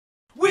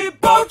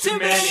Oh, too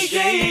many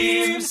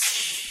games.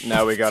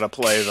 Now we gotta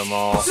play them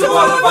all. So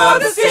all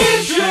aboard the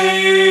steam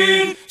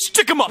train.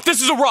 Stick 'em up! This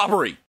is a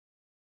robbery!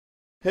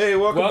 Hey,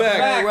 welcome back.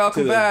 Hey,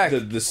 welcome to back. The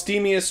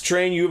steamiest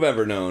train you've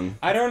ever known.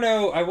 I don't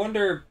know. I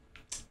wonder.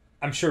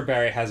 I'm sure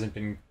Barry hasn't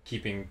been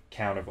keeping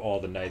count of all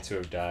the knights who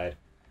have died,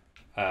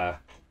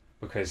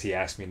 because he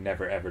asked me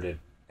never ever to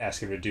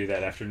ask him to do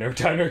that after No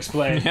Time to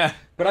Explain. Yeah.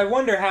 But I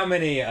wonder how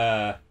many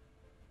there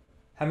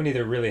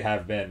really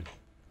have been.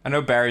 I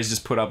know Barry's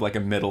just put up like a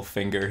middle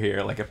finger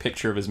here, like a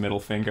picture of his middle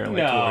finger. Like,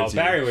 No, towards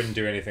Barry you. wouldn't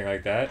do anything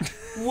like that.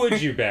 Would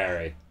you,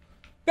 Barry?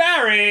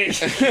 Barry!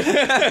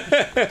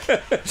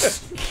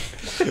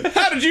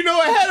 How did you know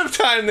ahead of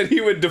time that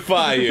he would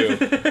defy you?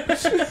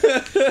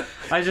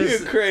 You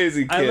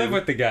crazy kid. I live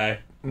with the guy.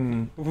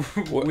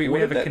 What we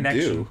did have a that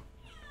connection. do?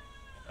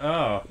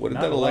 Oh, What did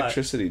not that a lot.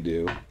 electricity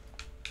do?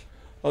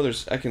 Oh,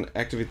 I can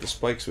activate the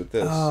spikes with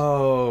this.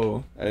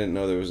 Oh. I didn't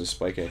know there was a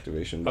spike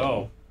activation button.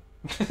 Oh.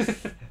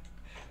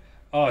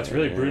 Oh, it's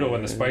really brutal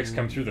when the spikes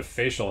come through the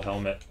facial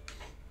helmet.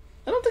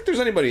 I don't think there's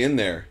anybody in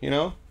there, you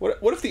know? What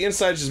if the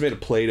inside's just made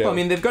of Play-Doh? Well, I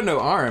mean, they've got no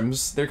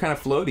arms. They're kind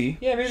of floaty.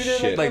 Yeah, maybe they're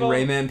Shit. like Like little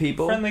Rayman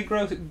people. friendly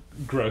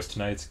ghost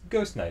knights.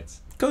 Ghost knights.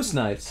 Ghost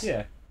knights.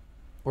 Yeah.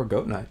 Or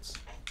goat knights.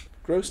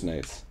 Gross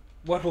nights.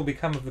 What will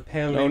become of the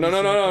pale No, ladies?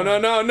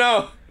 no.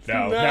 No.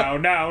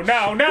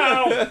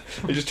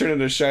 They just turned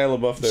into Shia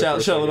LaBeouf there. Shia for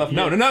a second. LaBeouf.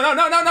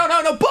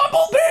 No,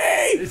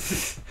 Bumblebee!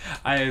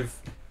 I've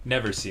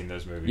never seen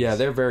those movies. Yeah,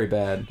 they're very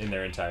bad. in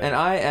their entirety. And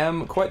I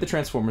am quite the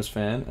Transformers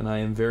fan, and I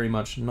am very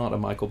much not a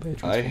Michael Bay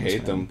Transformers I hate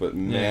fan. them, but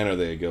man, are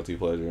they a guilty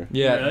pleasure.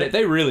 Yeah, Really?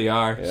 they really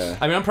are. Yeah.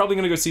 I mean, I'm probably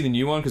gonna go see the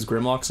new one because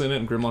Grimlock's in it,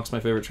 and Grimlock's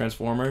my favorite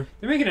Transformer.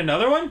 They're making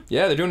another one?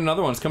 Yeah, they're doing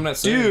another one. It's coming out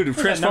soon. Dude, that,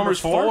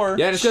 Transformers number 4? 4?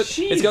 Yeah, and it's got the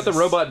Jesus.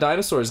 robot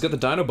dinosaurs. It's got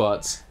the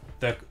Dinobots.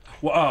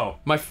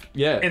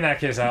 Yeah. In that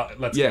case,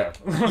 let's Yeah.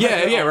 go.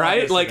 yeah, right?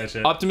 Obviously Like, that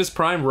shit. Optimus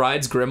Prime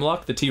rides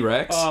Grimlock, the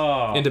T-Rex,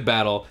 Oh. into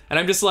battle. And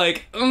I'm just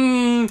like,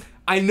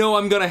 I know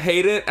I'm gonna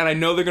hate it, and I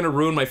know they're gonna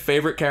ruin my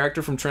favorite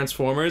character from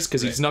Transformers,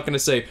 because he's not gonna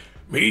say,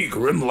 me,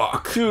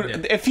 Grimlock.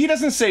 Dude, if he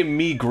doesn't say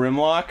me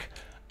Grimlock,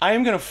 I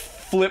am gonna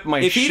flip my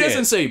If shit. he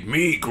doesn't say,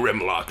 me,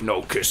 Grimlock,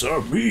 no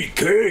kisser, me,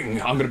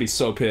 king, I'm gonna be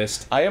so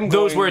pissed. I am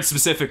Those going- words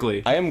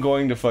specifically. I am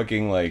going to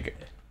fucking, like,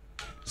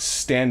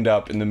 stand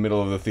up in the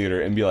middle of the theater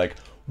and be like,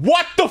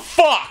 what the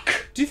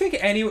fuck? Do you think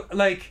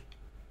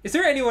is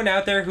there anyone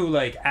out there who,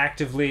 like,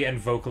 actively and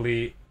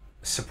vocally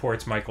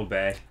supports Michael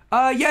Bay?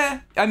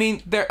 Yeah. I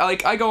mean,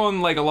 I go on,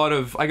 like, I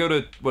go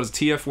to,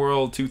 TF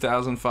World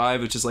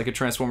 2005, which is, like, a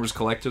Transformers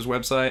collector's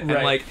website. And,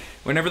 Right. like,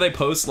 whenever they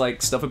post,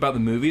 like, stuff about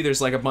the movie,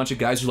 there's, like, a bunch of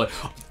guys who are like,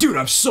 dude,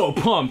 I'm so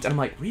pumped. And I'm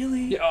like,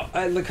 really? Yeah,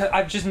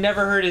 I've just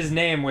never heard his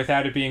name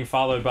without it being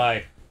followed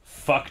by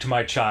 "fucked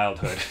my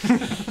childhood."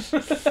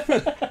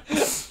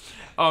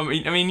 I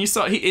mean, you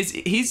saw,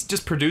 he's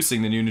just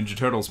producing the new Ninja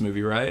Turtles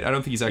movie, right? I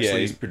don't think he's actually... Yeah,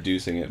 he's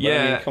producing it. But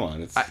Yeah. I mean, come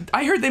on. It's...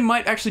 I heard they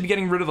might actually be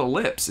getting rid of the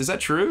lips. Is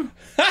that true?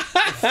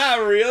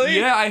 really?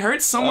 Yeah, I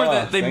heard somewhere Oh,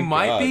 that they thank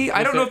might God. be.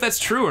 I don't know there- if that's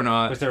true or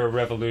not. Was there a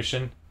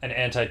revolution? An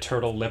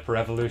anti-turtle lip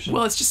revolution?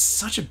 Well, it's just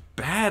such a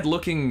bad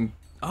looking...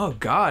 Oh,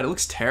 God, it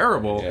looks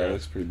terrible. Yeah, it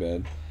looks pretty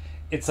bad.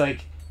 it's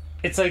like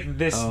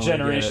this Oh, I get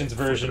generation's it.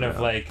 Flip version it of,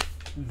 around. like,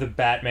 the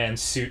Batman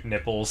suit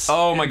nipples.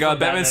 Oh my from God,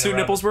 Batman suit and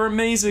nipples were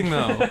amazing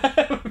though.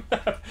 Robin.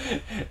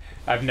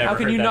 I've never How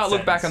can heard you that not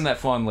look back on sentence. that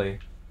fondly?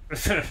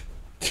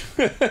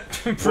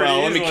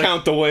 Well, let me easily.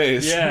 count the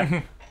ways.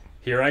 Yeah.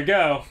 Here I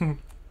go.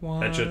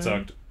 That shit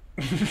sucked.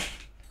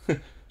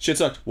 Shit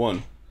sucked.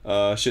 1.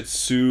 Shit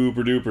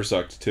super duper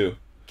sucked. 2.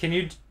 Can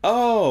you...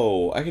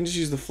 Oh, I can just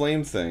use the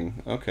flame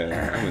thing. Okay,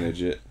 I'm an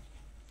idiot.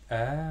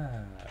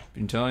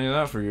 Been telling you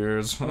that for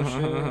years.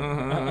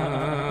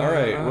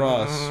 Alright,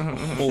 Ross.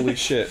 Holy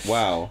shit.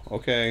 Wow.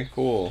 Okay,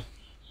 cool.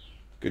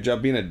 Good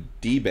job being a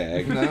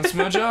D-bag. That's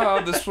my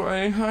job. That's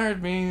why you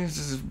hired me.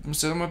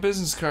 Sell my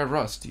business card,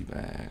 Ross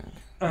D-bag.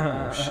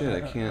 Oh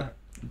shit, I can't.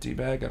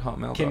 D-bag at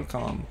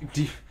hotmail.com.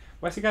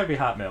 Why's it gotta be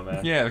Hotmail,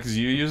 man? Yeah, because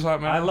you use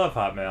Hotmail. I love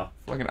Hotmail.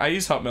 Fucking, I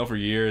used Hotmail for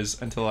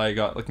years until I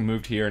got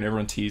moved here and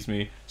everyone teased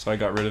me, so I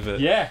got rid of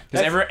it. Yeah.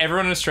 Because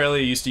everyone in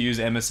Australia used to use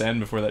MSN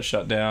before that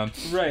shut down.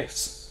 Right.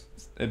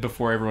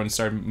 Before everyone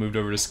moved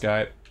over to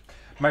Skype.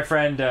 My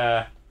friend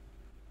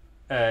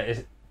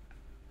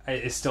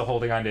is still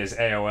holding on to his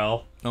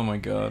AOL Oh my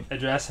God.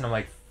 address, and I'm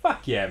like,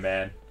 fuck yeah,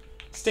 man.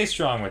 Stay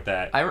strong with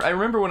that. I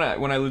remember when I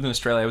lived in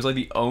Australia, I was like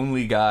the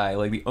only guy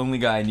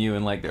I knew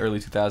in like the early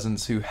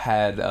 2000s who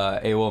had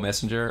AOL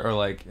Messenger or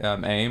like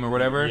AIM or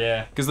whatever.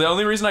 Yeah. Because the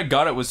only reason I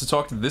got it was to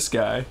talk to this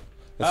guy.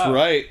 That's Oh.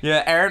 right.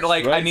 Yeah, Aaron.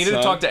 Like I Right, needed to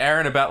son. talk to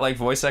Aaron about like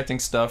voice acting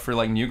stuff for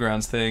like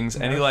Newgrounds things,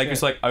 and he Oh, like shit.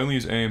 was like, I only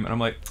use AIM, and I'm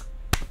like,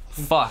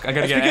 fuck, I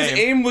gotta It's get because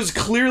AIM. AIM was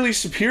clearly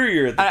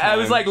superior at the time. I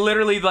was like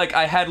literally like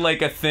I had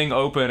like a thing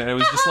open, and it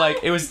was just like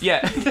it was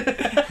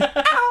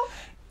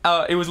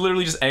it was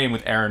literally just AIM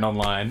with Aaron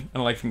online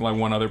and like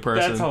one other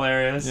person. That's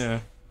hilarious. Yeah.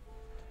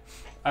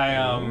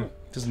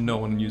 Because no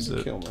one uses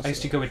it. Kill myself. I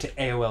used to go into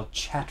AOL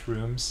chat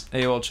rooms.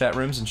 AOL chat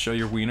rooms and show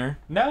your wiener.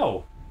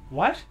 No.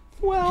 What?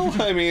 Well,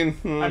 I mean...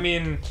 I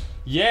mean,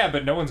 yeah,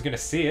 but no one's gonna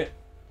see it.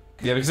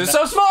 Yeah, because it's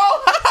so small.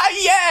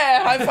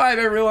 Yeah, high five,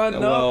 everyone. No.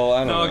 Well,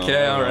 I don't know.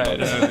 Okay, all right.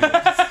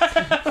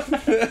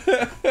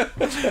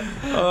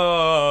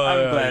 Oh,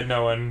 I'm glad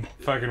no one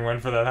fucking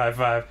went for that high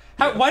five.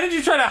 Why did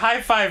you try to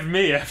high five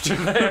me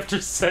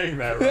after saying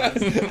that,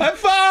 Ross? High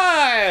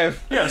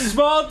five! You got a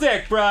small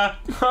dick, bruh.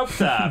 Up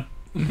top.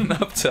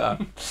 Up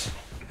top.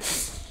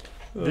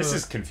 This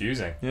is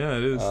confusing. Yeah,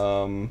 it is.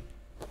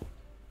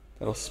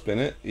 That'll spin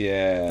it.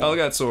 Yeah. Oh, look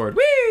at that sword.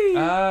 Whee!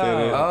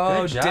 Oh,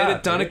 good job, did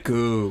it, done dude. it,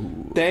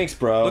 good. Thanks,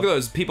 bro. Look at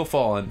those people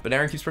falling, but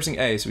Aaron keeps pressing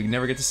A, so we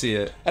never get to see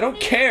it. I don't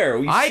care.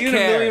 We've I seen it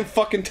care. a million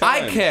fucking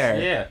times. I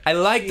care. Yeah. I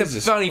like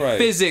Jesus the funny Christ.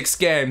 physics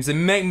games. They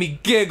make me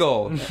giggle.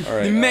 All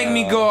right, They make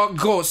me go out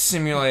Ghost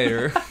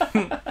Simulator.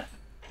 Turn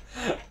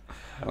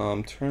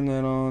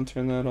that on,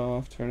 turn that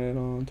off, turn it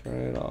on, turn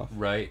it off.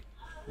 Right.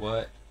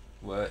 What?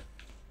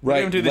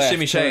 Right, him do the left,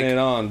 shimmy shake. turn it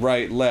on.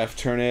 Right, left,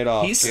 turn it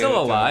off. He's Get still it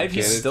done, alive. get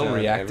He's it still done.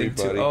 reacting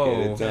to. Everybody get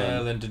Oh, it done.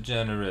 Ellen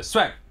DeGeneres.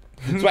 Swag.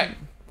 Swag.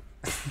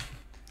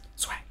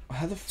 swag.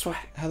 How the fuck?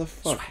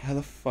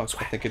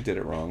 I think I did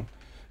it wrong.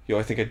 Yo,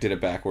 I think I did it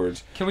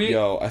backwards. Can we-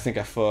 Yo, I think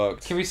I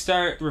fucked. Can we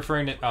start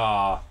referring to...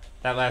 Aw,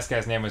 that last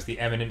guy's name was the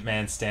Eminent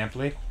Man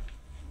Stampley.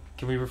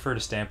 Can we refer to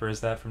Stamper as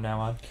that from now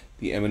on?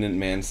 The eminent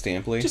man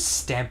Stampley?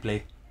 Just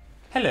Stampley.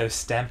 Hello,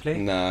 Stampley.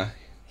 Nah.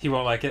 He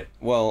won't like it.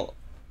 Well,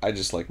 I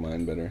just like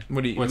mine better.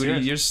 What do you? What's What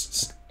do you?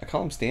 yours? I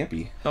call him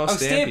Stampy. Oh, Oh,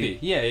 Stampy. Stampy.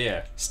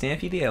 Yeah.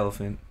 Stampy the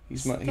elephant.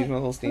 He's my little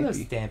Hello,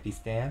 Stampy. Stampy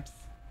Stamps.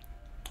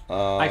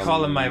 I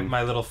call him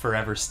my little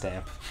forever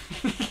stamp.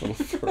 little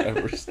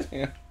forever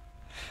stamp.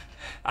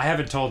 I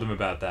haven't told him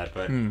about that,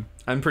 but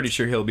I'm pretty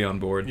sure he'll be on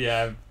board.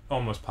 yeah, I'm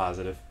almost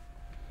positive.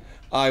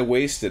 I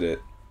wasted it.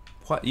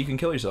 What? You can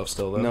kill yourself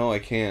still, though. No, I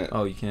can't.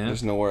 Oh, you can't?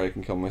 There's nowhere I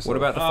can kill myself. What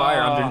about the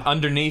fire?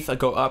 Underneath, I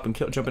go up and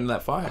jump into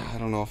that fire. I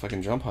don't know if I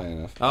can jump high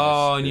enough.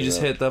 Oh, and you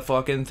just hit the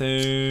fucking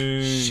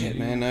thing. Shit,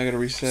 man, now I gotta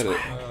reset it.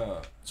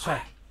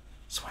 Swag.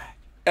 Swag.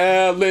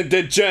 Ellen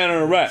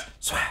DeGeneres.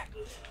 Swag.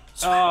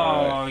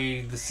 Oh,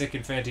 the sick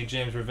infanty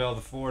James Revell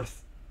the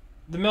Fourth.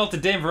 The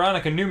melted Dame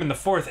Veronica Newman the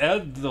Fourth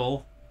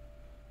Edel.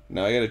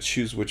 Now I gotta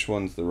choose which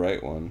one's the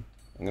right one.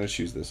 I'm gonna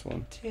choose this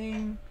one.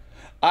 Ting.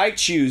 I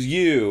choose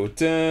you.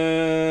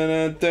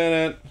 Dun, dun,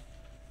 dun,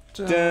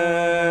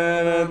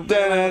 dun,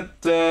 dun,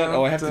 dun.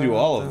 Oh, I have to do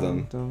all of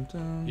them.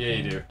 Yeah,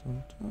 you do.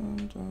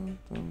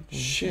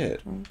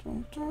 Shit.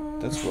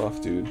 That's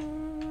rough, dude.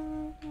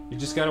 You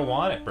just gotta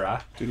want it,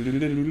 brah.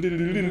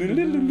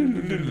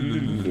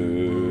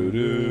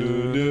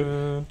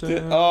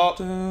 Oh,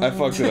 I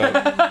fucked it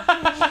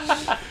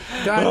up.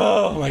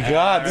 Oh my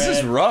god, this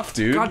is rough,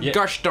 dude. God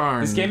gosh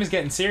darn. This game is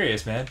getting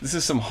serious, man. This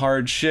is some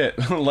hard shit.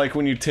 Like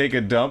when you take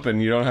a dump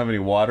and you don't have any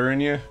water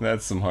in you.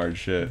 That's some hard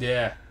shit.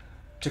 Yeah.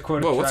 To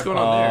quote Whoa, a what's track- going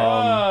on there?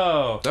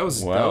 Oh! That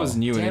was Wow.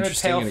 new and Damn it,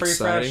 interesting Pale and Free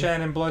Frau exciting.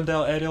 Shannon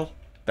Blundell Edel.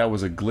 That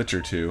was a glitch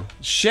or two.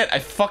 Shit, I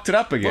fucked it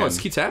up again. Whoa, this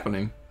keeps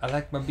happening. I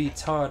like my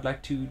beats hard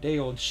like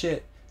 2-day-old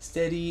shit.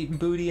 Steady eating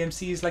booty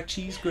MCs like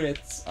cheese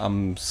grits.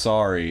 I'm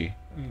sorry.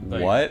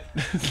 Like- What?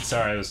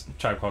 Sorry, it was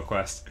Tribe Called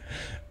Quest.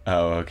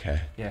 Oh,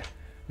 okay. Yeah.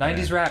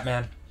 90s rap,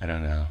 man. I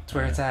don't know. That's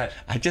where it's at.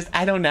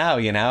 I don't know,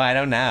 you know? I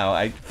don't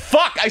know.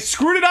 Fuck! I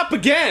screwed it up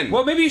again!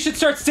 Well, maybe you should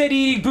start steady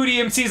eating booty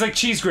MCs like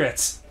cheese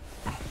grits.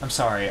 I'm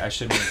sorry, I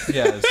shouldn't have,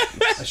 Yes.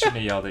 I shouldn't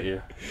have yelled at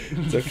you.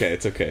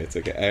 It's okay.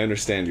 I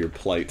understand your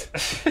plight.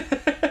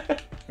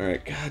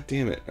 Alright, god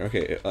damn it.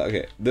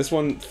 Okay. This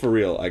one, for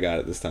real, I got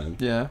it this time.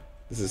 Yeah.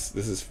 This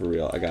is for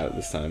real, I got it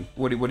this time.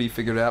 What do you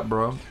figured out,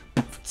 bro?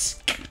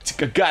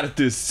 I got it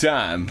this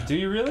time. Do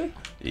you really?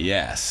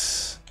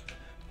 Yes.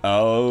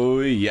 Oh,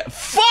 yeah.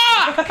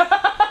 Fuck!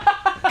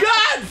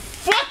 God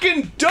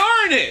fucking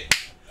darn it!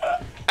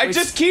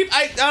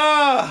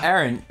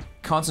 Aaron,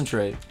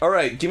 concentrate.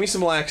 Alright, give me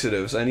some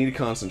laxatives. I need to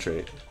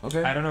concentrate.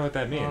 Okay. I don't know what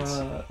that means.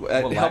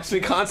 It helps me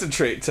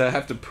concentrate to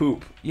have to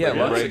poop. Yeah,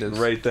 Like, laxatives.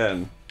 right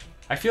then.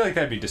 I feel like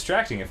that'd be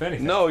distracting, if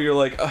anything. No, you're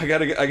like, I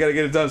gotta get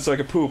it done so I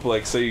can poop.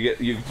 Like, so you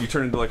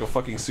turn into like a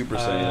fucking Super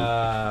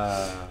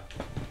Saiyan.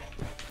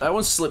 I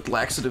once slipped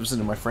laxatives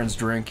into my friend's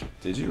drink.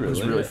 Did you It really?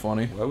 was really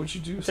funny. Why would you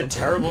do It's a something?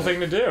 terrible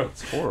thing to do.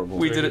 It's horrible.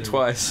 We did it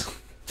twice.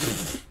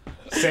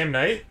 Same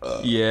night?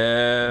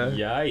 Yeah.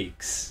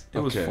 Yikes. It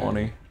was Okay.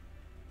 funny.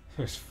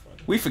 It was fun.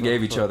 We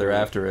forgave each other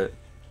after it.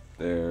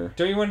 There.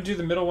 Don't you want to do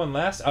the middle one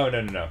last? Oh,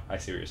 no. I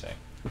see what you're saying.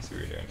 I see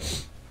what you're doing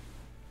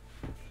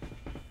here.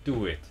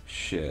 Do it.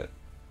 Shit.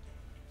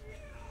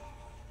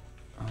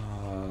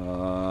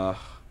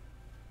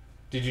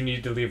 Did you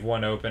need to leave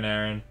one open,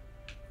 Aaron?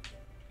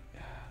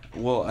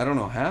 Well, I don't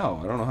know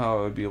how. I don't know how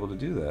I would be able to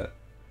do that.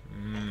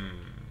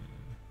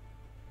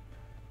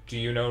 Do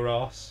you know,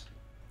 Ross?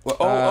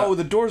 Well,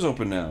 the door's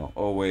open now.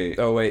 Oh wait,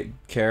 Oh wait,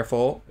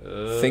 careful.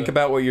 Think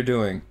about what you're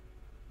doing.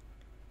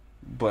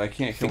 but I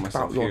can't kill Think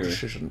myself about your here.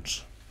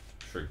 decisions.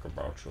 Think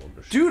about your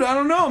decision. Dude, I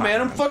don't know,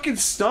 man. I'm fucking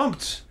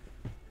stumped.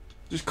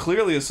 There's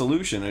clearly a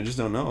solution. I just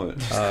don't know it.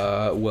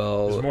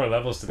 Well. There's more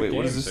levels to the Wait, game,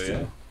 what does this so do?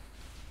 yeah.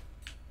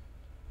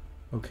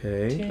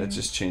 Okay. That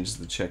just changes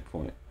the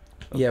checkpoint.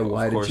 Yeah,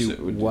 why course did it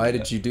would do why that.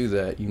 did you do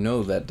that? You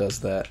know that does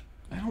that.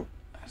 I don't.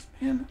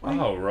 Man, why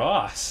Oh,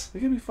 Ross. they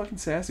gotta be fucking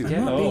sassy.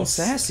 I'm not being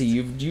sassy.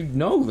 You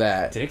know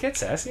that. Did it get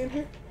sassy in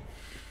here?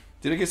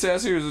 Did it get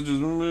sassy or is it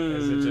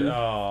just?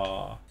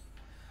 Oh.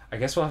 I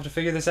guess we'll have to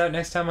figure this out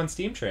next time on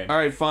Steam Train. All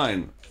right,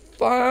 fine.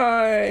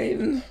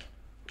 Fine.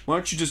 Why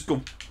don't you just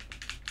go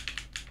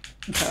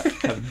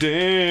have a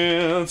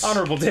dance?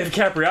 Honorable Dave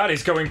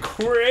Capriati's going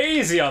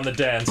crazy on the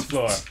dance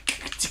floor.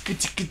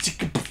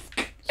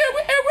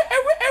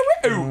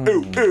 Ooh,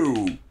 ooh,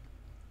 ooh.